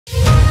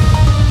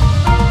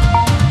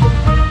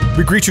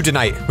we greet you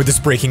tonight with this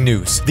breaking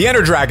news. The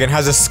Ender Dragon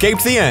has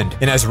escaped the end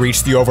and has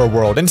reached the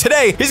overworld. And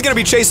today, he's gonna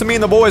be chasing me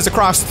and the boys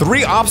across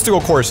 3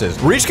 obstacle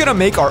courses. We're each gonna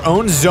make our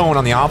own zone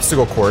on the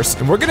obstacle course,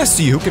 and we're gonna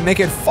see who can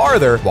make it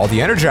farther while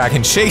the Ender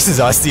Dragon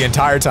chases us the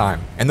entire time.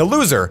 And the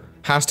loser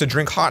has to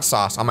drink hot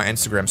sauce on my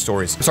Instagram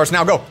stories. It starts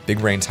now, go. Big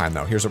rain time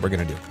though. Here's what we're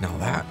gonna do. Now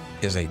that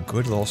is a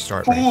good little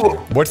start right there.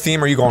 What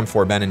theme are you going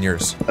for, Ben, and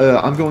yours?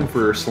 I'm going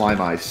for slime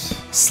ice.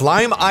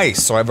 Slime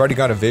ice, so I've already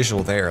got a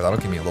visual there. That'll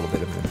give me a little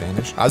bit of an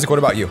advantage. Isaac, what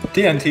about you?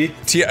 TNT.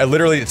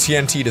 Literally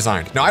TNT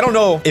designed. Now, I don't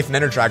know if an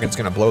Ender Dragon's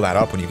gonna blow that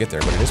up when you get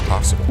there, but it is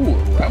possible.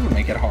 Ooh, that would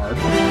make it hard.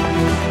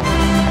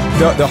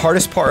 The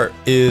hardest part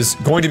is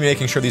going to be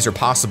making sure these are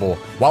possible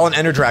while an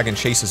Ender Dragon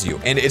chases you.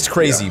 And it's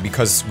crazy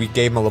because we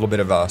gave him a little bit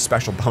of a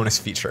special bonus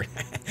feature.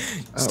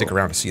 Stick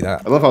around to see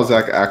that. I love how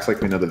Zach acts like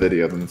we know the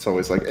video, and it's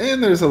always like,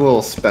 and there's a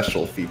little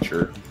special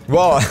feature.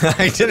 Well,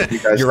 I didn't.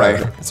 You're right.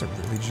 That's a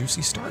really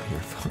juicy start here,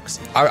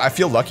 folks. I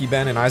feel lucky,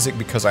 Ben and Isaac,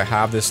 because I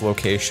have this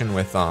location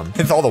with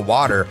all the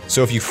water.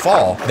 So if you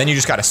fall, then you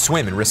just gotta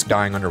swim and risk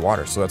dying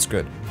underwater. So that's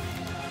good.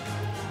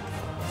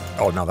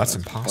 Oh no, that's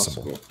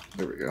impossible.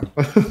 There we go.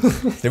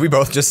 Did we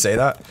both just say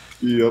that?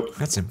 Yep.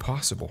 That's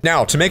impossible.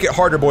 Now, to make it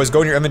harder, boys,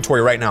 go in your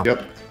inventory right now.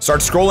 Yep. Start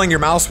scrolling your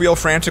mouse wheel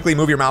frantically,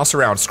 move your mouse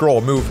around.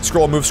 Scroll, move,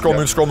 scroll, move, scroll,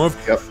 move, scroll, move.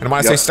 Yep. And when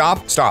I say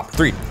stop, stop.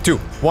 3, 2,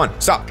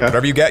 1, stop. Okay.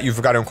 Whatever you get,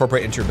 you've got to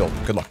incorporate into your build.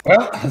 Good luck.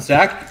 Well,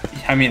 Zach,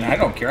 I mean, I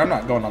don't care. I'm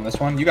not going on this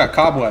one. You got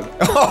cobweb.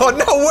 Oh,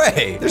 no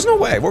way. There's no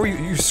way. What were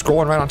you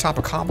scrolling right on top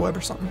of cobweb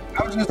or something?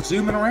 I was just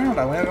zooming around.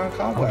 I landed on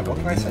cobweb. What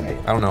can I say?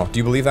 I don't know. Do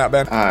you believe that,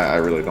 Ben? I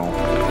really don't.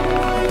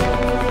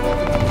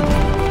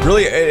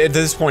 Really, at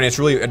this point, it's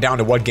really down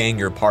to what gang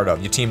you're a part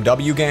of. You Team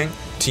W gang,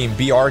 Team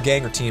BR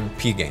gang, or Team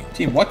P gang?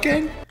 Team what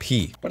gang?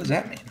 P. What does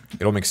that mean?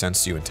 It'll make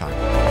sense to you in time.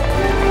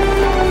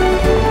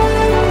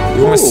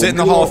 You want to sit in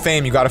the Hall of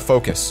Fame, you gotta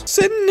focus.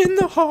 Sitting in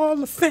the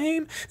Hall of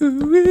Fame,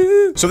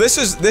 ooh. So this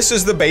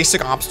is the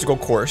basic obstacle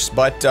course,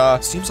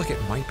 but seems like it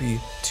might be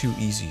too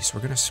easy, so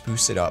we're gonna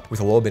spruce it up with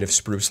a little bit of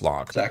spruce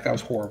log. Zach, that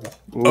was horrible.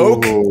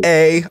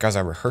 Okay. Guys, I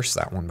rehearsed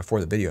that one before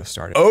the video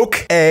started.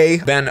 Okay.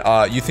 Ben,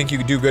 you think you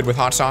could do good with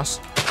hot sauce?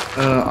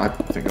 I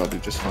think I'll do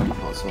just fine with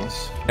hot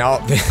sauce. Now,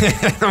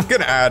 I'm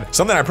gonna add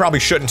something I probably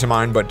shouldn't to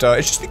mine, but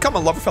it's just become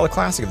a Loverfella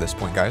classic at this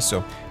point, guys,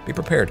 so be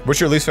prepared.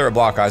 What's your least favorite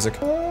block, Isaac?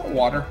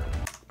 Water.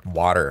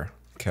 Water.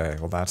 Okay,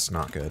 well that's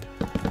not good.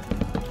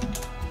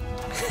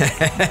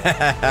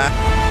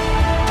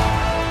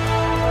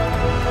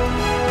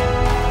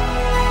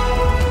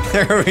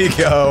 There we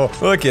go.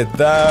 Look at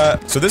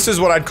that. So this is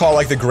what I'd call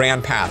like the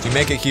grand path. You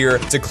make it here.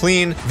 It's a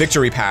clean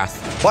victory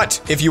path. But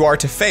if you are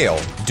to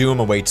fail, doom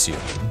awaits you.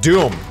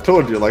 Doom.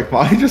 Told you, like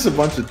mine, just a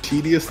bunch of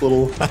tedious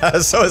little.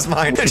 So is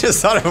mine. I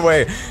just thought of a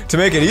way to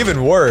make it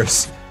even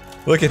worse.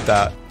 Look at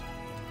that.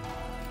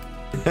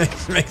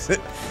 It makes it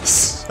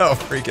so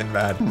freaking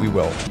bad. We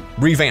will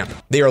revamp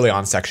the early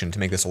on section to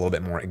make this a little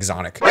bit more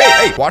exotic.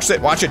 Hey, watch it,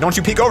 watch it. Don't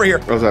you peek over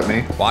here. Oh, is that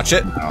me? Watch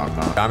it. No, I'm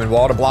not. Diamond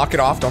wall to block it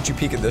off. Don't you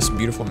peek at this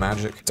beautiful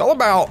magic. It's all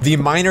about the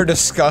minor,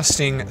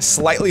 disgusting,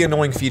 slightly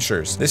annoying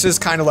features. This is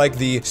kind of like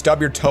the stub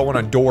your toe on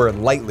a door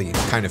lightly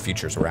kind of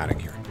features we're adding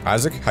here.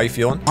 Isaac, how you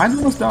feeling? Mine's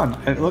almost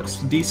done. It looks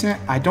decent.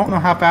 I don't know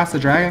how fast the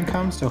dragon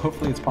comes, so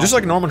hopefully it's possible. Just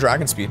like normal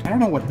dragon speed. I don't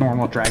know what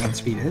normal dragon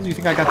speed is. You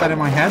think I got that in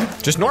my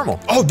head? Just normal.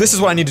 Oh, this is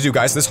what I need to do,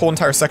 guys. This whole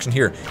entire section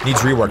here needs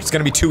rework. It's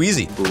gonna be too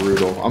easy.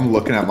 Brutal. I'm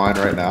looking at mine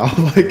right now.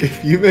 Like,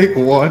 if you make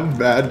one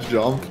bad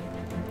jump.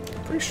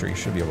 Pretty sure you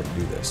should be able to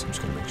do this. I'm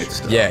just gonna make sure.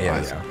 It's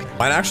Yeah. Okay.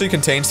 Mine actually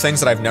contains things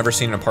that I've never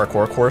seen in a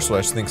parkour course, which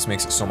I just think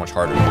makes it so much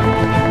harder.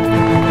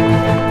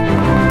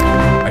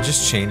 I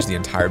just changed the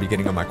entire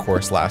beginning of my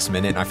course last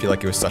minute, and I feel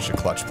like it was such a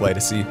clutch play to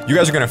see. You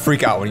guys are gonna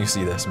freak out when you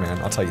see this, man.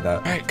 I'll tell you that.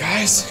 All right,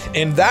 guys,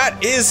 and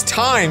that is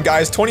time,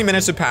 guys. 20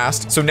 minutes have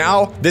passed, so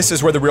now this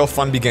is where the real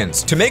fun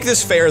begins. To make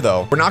this fair,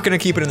 though, we're not gonna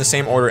keep it in the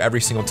same order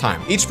every single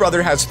time. Each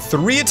brother has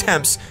 3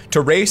 attempts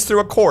to race through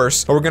a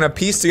course, but we're gonna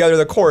piece together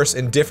the course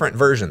in different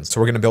versions. So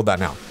we're gonna build that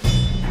now.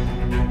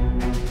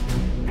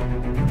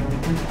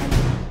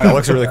 That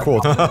looks really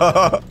cool.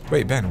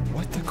 Wait, Ben,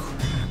 what the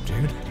crap,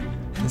 dude?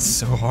 It's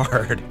so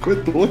hard.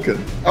 Quit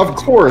looking. Of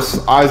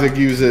course, Isaac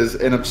uses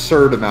an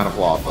absurd amount of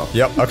lava.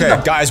 Yep. Okay,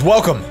 guys,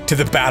 welcome to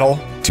the battle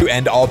to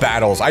end all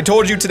battles. I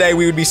told you today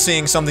we would be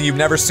seeing something you've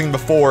never seen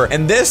before,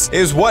 and this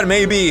is what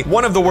may be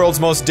one of the world's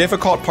most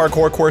difficult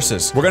parkour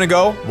courses. We're gonna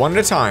go one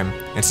at a time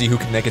and see who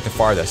can make it the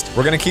farthest.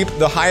 We're gonna keep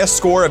the highest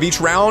score of each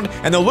round,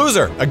 and the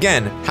loser,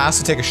 again, has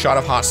to take a shot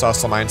of hot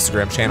sauce on my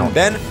Instagram channel.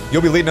 Ben,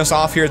 you'll be leading us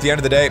off here at the end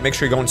of the day. Make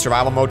sure you go in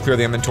survival mode, clear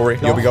the inventory.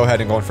 You'll be go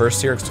ahead and going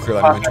first here,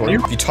 clear that inventory.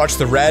 If you touch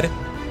the red,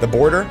 the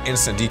border,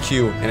 instant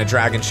DQ, and a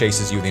dragon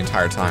chases you the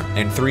entire time.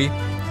 In 3,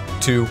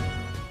 2,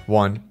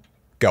 1,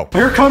 go.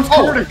 Here comes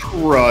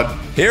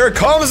Crud. Here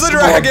comes the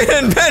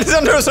dragon. Ben's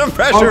under some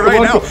pressure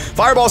right now.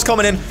 Fireball's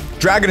coming in.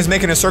 Dragon is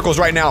making his circles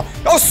right now.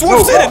 Oh,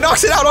 swoops in and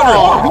knocks it out under.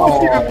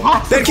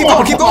 Oh, Then keep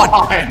going, keep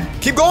going.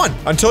 Keep going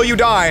until you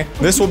die.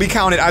 This will be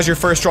counted as your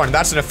first run.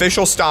 That's an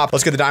official stop.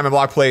 Let's get the diamond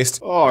block placed.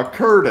 Oh,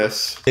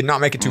 Curtis. Did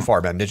not make it too far,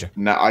 Ben, did you?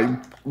 No,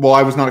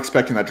 I was not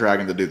expecting that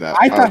dragon to do that.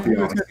 I thought it was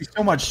going to be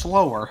so much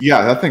slower.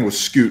 Yeah, that thing was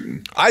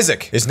scooting.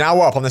 Isaac is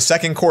now up on the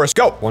second course.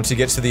 Go. Once he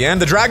gets to the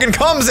end, the dragon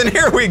comes, and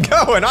here we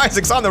go. And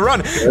Isaac's on the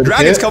run.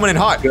 Dragon's coming in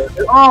hot.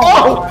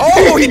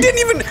 Oh, he didn't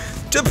even...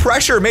 The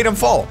pressure made him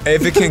fall.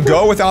 If it can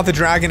go without the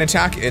dragon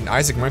attack, and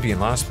Isaac might be in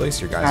last place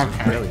here, guys.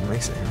 Okay. Really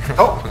makes it.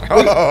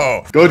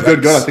 Oh, good.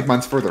 I think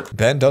mine's further.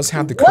 Ben does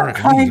have the What current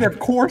kind lead. of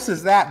course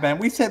is that, Ben?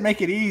 We said make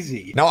it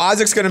easy. Now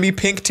Isaac's gonna be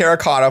pink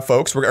terracotta,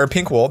 folks, or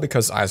pink wool,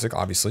 because Isaac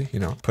obviously, you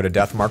know, put a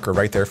death marker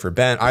right there for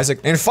Ben,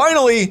 Isaac, and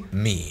finally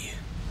me.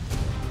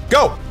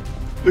 Go.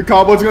 The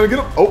combo's gonna get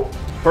him. Oh,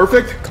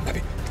 perfect. Come,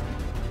 baby.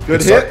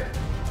 Good start. hit.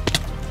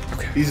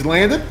 He's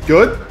landed.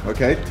 Good.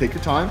 Okay, take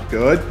your time.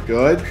 Good.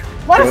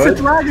 What is the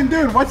dragon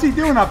doing? What's he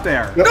doing up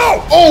there?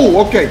 No!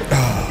 Oh, okay.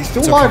 He's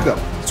still alive, though.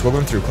 Squibble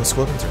him through,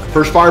 squibble him through.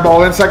 First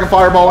fireball in, second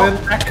fireball in.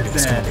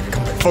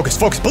 Come on,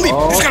 focus, believe.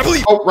 You just gotta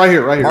believe. Oh, right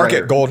here. Mark right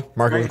it, gold.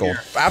 Mark it with gold.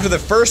 After the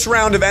first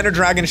round of Ender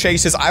Dragon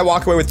chases, I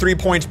walk away with 3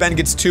 points. Ben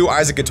gets 2,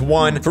 Isaac gets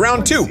 1. For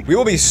round 2, we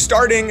will be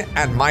starting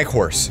at my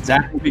course.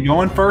 Zach will be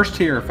going first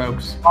here,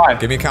 folks. 5.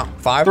 Give me a count.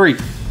 5, 3,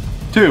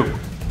 2,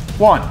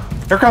 1.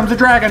 Here comes the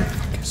dragon.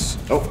 Focus.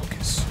 Oh.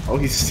 Focus. Oh,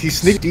 he's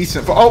sneaked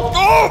decent.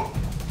 Oh!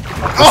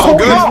 Still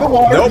good?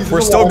 No. Nope,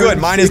 we're still good.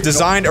 Mine is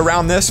designed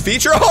around this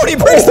feature. Oh, he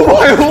breaks the wall.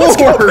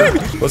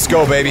 Let's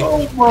go, baby.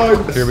 Oh my.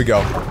 Here we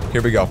go.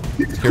 Here we go.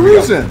 He's Here we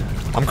go. cruising.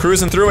 I'm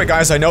cruising through it,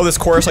 guys. I know this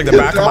course like the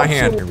back of my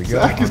hand. Here we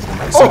go.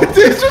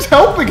 It's just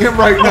helping him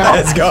right now.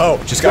 Let's go.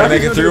 Just gotta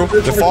make it through.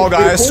 The Fall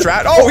Guys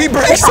strat. Oh, he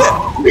breaks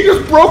it. He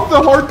just broke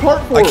the hard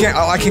part for him.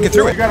 I can't get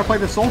through You it. gotta play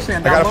the soul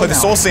sand. I gotta play the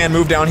soul sand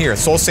move down here.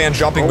 Soul sand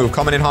jumping move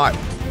coming in hot.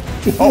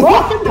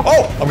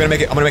 Oh, I'm gonna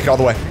make it all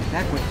the way.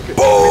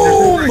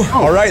 Boom!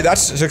 All right,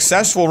 that's a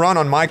successful run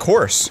on my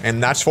course,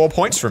 and that's full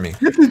points for me.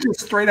 This is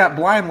just straight up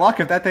blind luck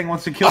if that thing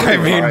wants to kill you. I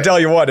mean, tell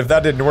you what, if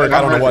that didn't work,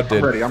 I don't know what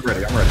did. I'm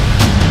ready.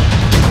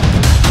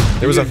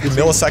 There was a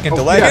millisecond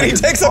delay, and he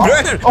takes a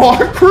dragon. Oh,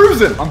 I'm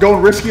cruising. I'm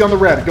going risky on the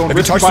red. If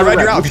you touch the red,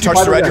 you're out. If you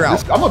touch the red, you're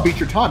out. I'm gonna beat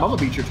your time.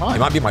 It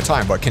might beat my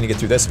time, but can you get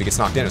through this? If he gets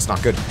knocked in, it's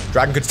not good.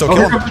 Dragon could still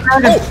kill him.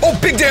 Oh,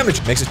 big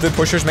damage. Makes it to the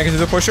pushers. He's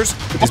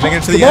making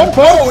it to the end.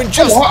 Oh, and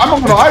just.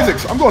 I'm going to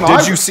Isaac's.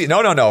 Did you see?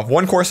 No.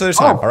 One course at a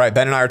time. All right,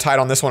 Ben and I are tied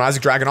on this one.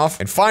 Isaac Dragon off.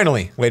 And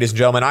finally, ladies and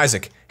gentlemen,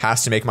 Isaac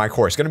has to make my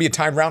course. It's going to be a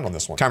timed round on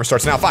this one. Timer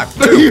starts now.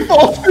 5, 2, He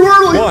falls too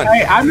early. 1.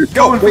 Hey, I'm just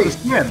going for the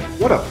spin.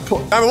 What a.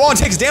 Diamond Wall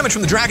takes damage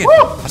from the dragon.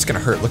 That's going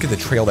to hurt. Look at the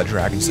trail that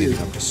dragon's leaving.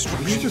 I'm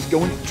destruction. He's just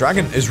going.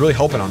 Dragon is really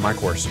helping on my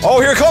course.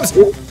 Oh, here it comes.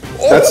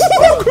 That's.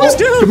 Goes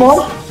down. Come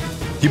on.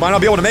 He might not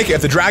be able to make it.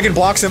 If the dragon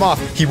blocks him off,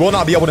 he will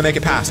not be able to make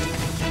it past.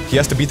 He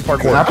has to beat the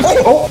parkour.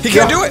 Oh, he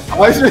can't do it.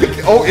 Isaac.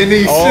 Oh, and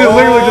he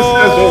literally just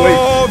says, "Oh wait."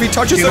 Oh, if he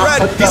touches the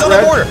red, he's on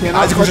the border.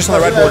 Isaac was just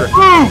on the red border.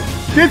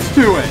 Gets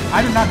to it.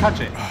 I did not touch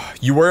it.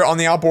 You were on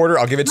the out border.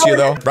 I'll give it to you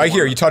though. Right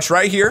here. You touched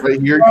right here.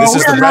 Right here. This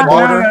is the red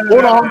border.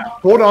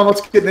 Hold on.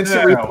 Let's get an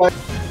instant replay.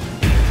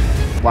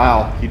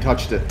 Wow, he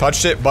touched it.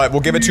 Touched it, but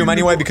we'll give it to him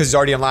anyway because he's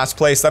already in last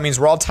place. That means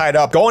we're all tied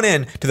up, going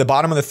in to the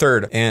bottom of the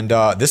third. And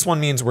this one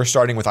means we're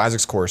starting with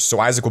Isaac's course. So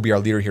Isaac will be our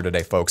leader here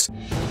today, folks.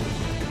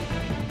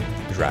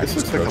 This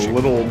looks like a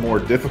little more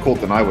difficult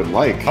than I would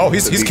like. Oh,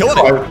 he's killing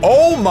it.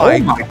 Oh my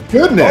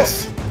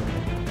goodness.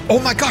 Oh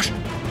my gosh.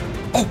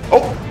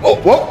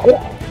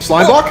 Whoa.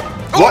 Slime block?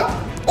 What?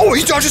 Oh,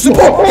 he dodges it.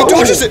 He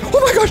dodges it. Oh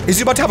my gosh. Is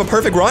he about to have a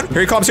perfect run? Here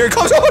he comes. Oh,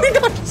 he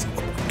dodges.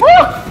 You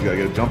gotta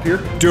get a jump here.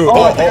 Dude,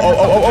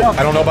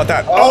 I don't know about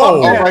that.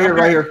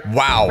 Right here.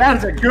 Wow. That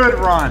is a good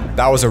run.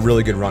 That was a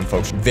really good run,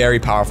 folks. Very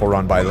powerful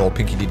run by the little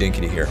Pinky D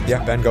Dinky here.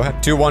 Yeah, Ben, go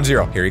ahead. 2, 1,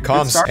 0. Here he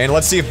comes. And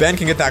let's see if Ben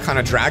can get that kind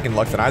of dragon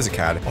luck that Isaac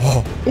had.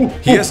 Oh,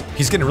 he is.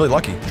 He's getting really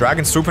lucky.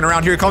 Dragon swooping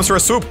around. Here he comes for a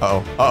swoop.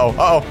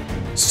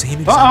 Same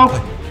exact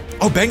play.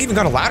 Oh, Ben even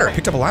got a ladder.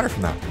 Picked up a ladder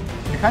from that.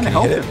 Kind of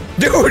helped him.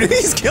 Dude,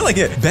 he's killing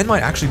it. Ben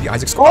might actually be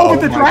Isaac's. Oh,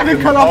 the dragon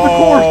cut off the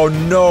course. Oh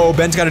no,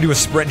 Ben's got to do a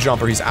sprint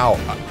jump or he's out.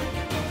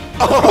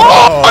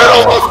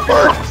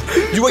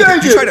 Did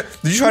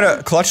you try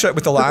to clutch it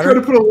with the ladder? I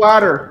tried to put a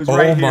ladder.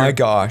 Oh my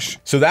gosh.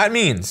 So that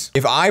means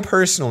if I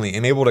personally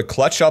am able to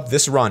clutch up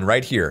this run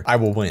right here, I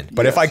will win.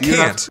 But if I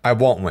can't, I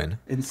won't win.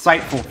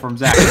 Insightful from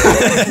Zach.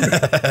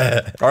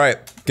 All right,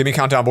 give me a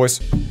countdown, boys.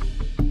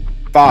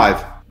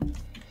 5.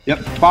 Yep,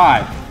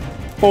 5,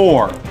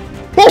 4.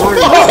 No!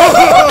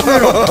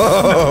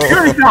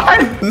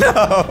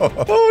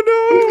 Oh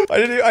no!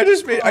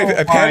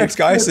 I panicked,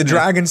 guys. The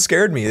dragon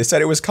scared me. They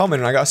said it was coming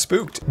and I got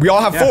spooked. We all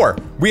have 4.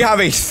 We have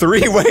a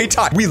 3-way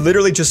tie. We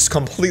literally just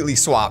completely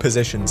swap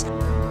positions.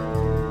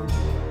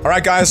 All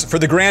right, guys, for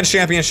the grand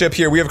championship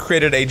here, we have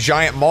created a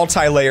giant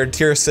multi-layered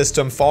tier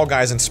system, Fall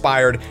Guys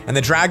inspired, and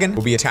the dragon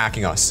will be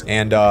attacking us.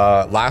 And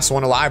last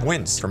one alive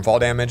wins from fall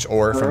damage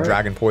or from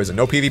dragon poison.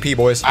 No PvP,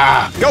 boys.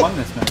 Go!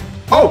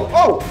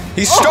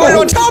 He started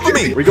on top of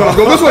me! We gotta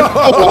go this way!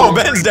 Oh,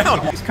 Ben's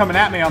down. He's coming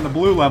at me on the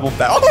blue level.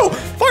 Oh,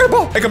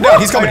 Fireball. Hey, come down.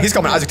 He's coming. He's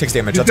coming. Isaac takes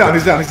damage. He's down.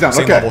 He's down. He's down.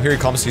 Same Okay. level. Here he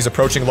comes. He's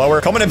approaching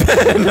lower. Coming in.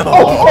 No.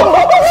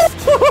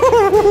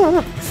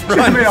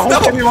 Run. Made a whole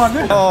thing on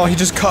this. Oh, he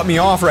just cut me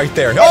off right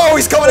there. Oh,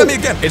 he's coming at me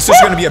again. It's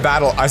just gonna be a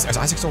battle. Is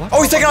Isaac still alive?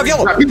 Oh, he's taking out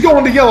yellow. He's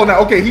going to yellow now.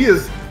 Okay, he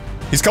is.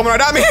 He's coming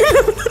right at me. Yep,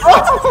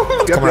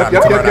 Coming at me.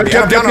 Coming right at me.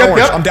 I'm down on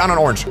orange. I'm down on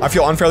orange. I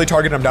feel unfairly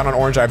targeted. I'm down on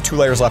orange. I have 2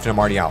 layers left and I'm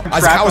already out.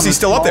 Isaac, how is he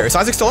still up there? Is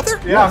Isaac still up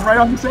there? Yeah, I'm right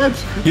on this edge.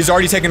 He's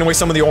already taken away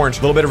some of the orange.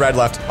 A little bit of red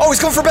left. Oh,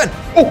 he's coming for Ben.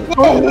 No.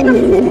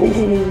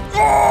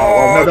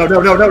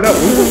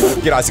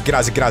 Get Isaac. Get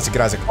Isaac. Get Isaac.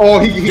 Get Isaac. Oh,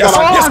 he Yes.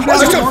 got Yes. off.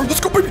 Isaac's down. Let's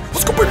go, baby.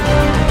 Let's go, baby.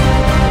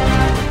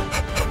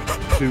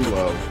 Too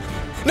low.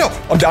 No,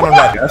 I'm down on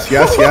red.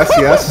 Yes.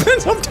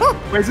 Ben's up top.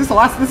 Wait, is this the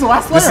last? This is the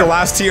last layer. This is the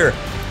last tier.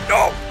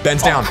 No.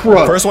 Ben's down.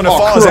 crud. First one to Oh,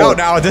 fall is crud. out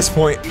now at this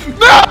point.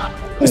 No!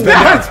 Is Ben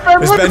Yes, down?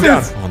 Ben, Is look Ben at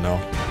down? this. Oh no.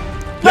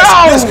 No!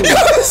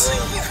 Yes.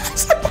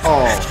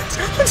 Oh.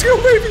 Let's go,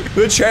 baby.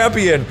 The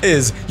champion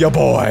is your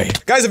boy.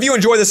 Guys, if you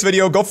enjoyed this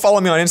video, go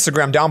follow me on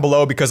Instagram down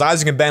below because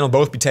Isaac and Ben will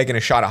both be taking a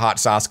shot at hot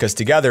sauce because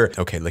together.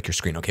 Okay, lick your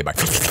screen. Okay, bye.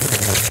 Go.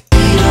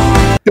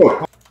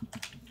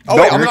 Oh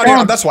wait, I'm not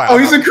here. That's why. Oh,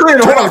 he's in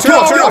creative. Turn it off. Turn it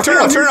off. Turn it off. Turn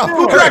it off. Turn it off.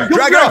 Go,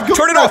 Drag it off. go,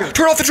 Turn it off. dragon.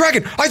 Turn off the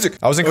dragon. Isaac,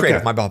 I was in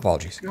creative. Okay. My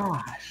apologies.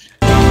 Gosh.